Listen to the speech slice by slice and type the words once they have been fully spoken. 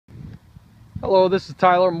Hello, this is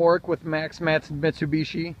Tyler Mork with Max Matson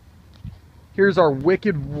Mitsubishi. Here's our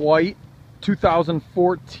wicked white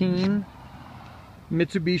 2014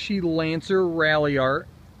 Mitsubishi Lancer RalliArt.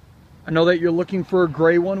 I know that you're looking for a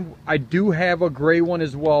gray one. I do have a gray one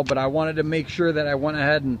as well, but I wanted to make sure that I went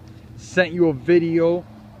ahead and sent you a video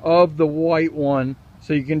of the white one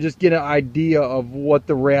so you can just get an idea of what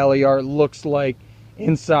the RalliArt looks like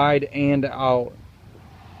inside and out.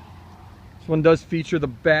 This one does feature the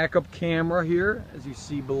backup camera here, as you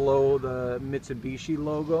see below the Mitsubishi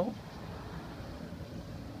logo.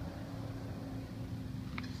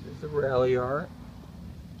 This is the RalliArt.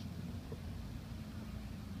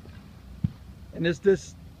 And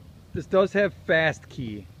this does have fast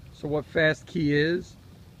key. So what fast key is,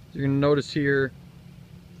 you're going to notice here,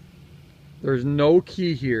 there's no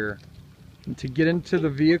key here. And to get into the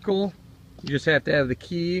vehicle, you just have to have the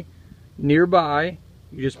key nearby.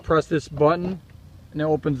 You just press this button and it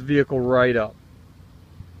opens the vehicle right up.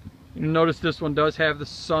 You notice this one does have the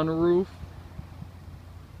sunroof,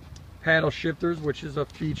 paddle shifters, which is a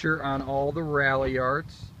feature on all the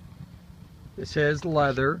RalliArts. This has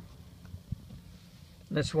leather.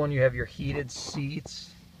 This one you have your heated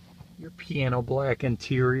seats, your piano black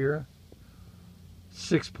interior,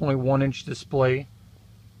 6.1-inch display.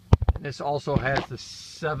 And this also has the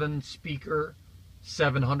 7-speaker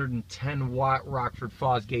 710-watt Rockford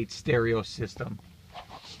Fosgate stereo system.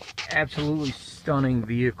 Absolutely stunning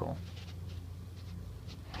vehicle.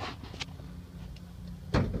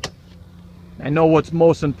 I know what's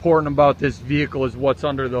most important about this vehicle is what's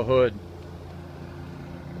under the hood.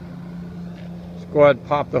 Let's go ahead and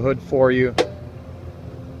pop the hood for you.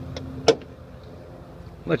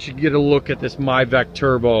 Let you get a look at this MyVec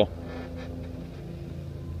Turbo.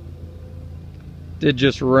 Did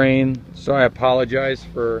just rain, so I apologize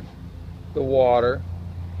for the water.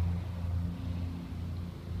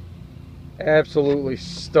 Absolutely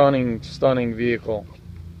stunning vehicle.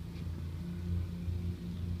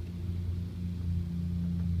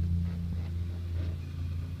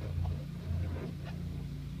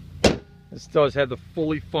 This does have the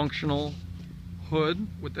fully functional hood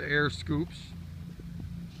with the air scoops.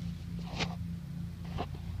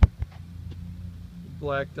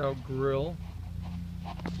 Blacked out grille.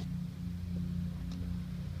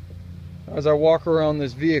 As I walk around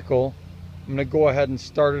this vehicle, I'm going to go ahead and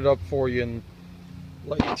start it up for you and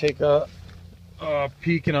let you take a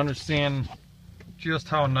peek and understand just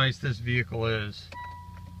how nice this vehicle is.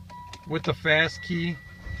 With the fast key,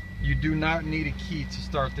 you do not need a key to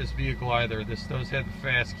start this vehicle either. This does have the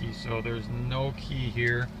fast key, so there's no key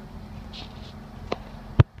here.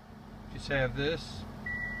 Just have this,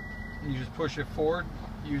 and you just push it forward.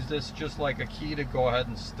 Use this just like a key to go ahead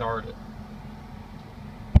and start it.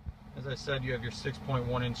 As I said, you have your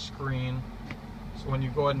 6.1-inch screen, so when you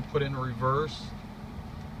go ahead and put it in reverse,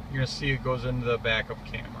 you're going to see it goes into the backup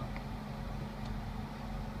camera.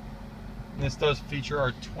 And this does feature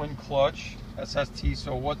our twin clutch SST,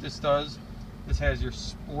 so what this does, this has your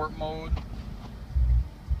sport mode,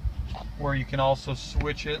 where you can also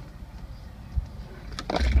switch it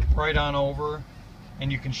right on over,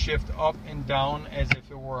 and you can shift up and down as if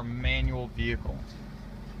it were a manual vehicle.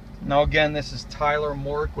 Now again, this is Tyler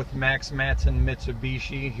Mork with Max Matson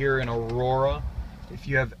Mitsubishi here in Aurora. If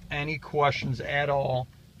you have any questions at all,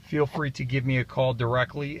 feel free to give me a call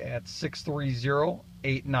directly at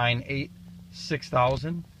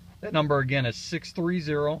 630-898-6000. That number again is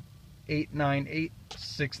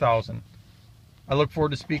 630-898-6000. I look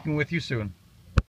forward to speaking with you soon.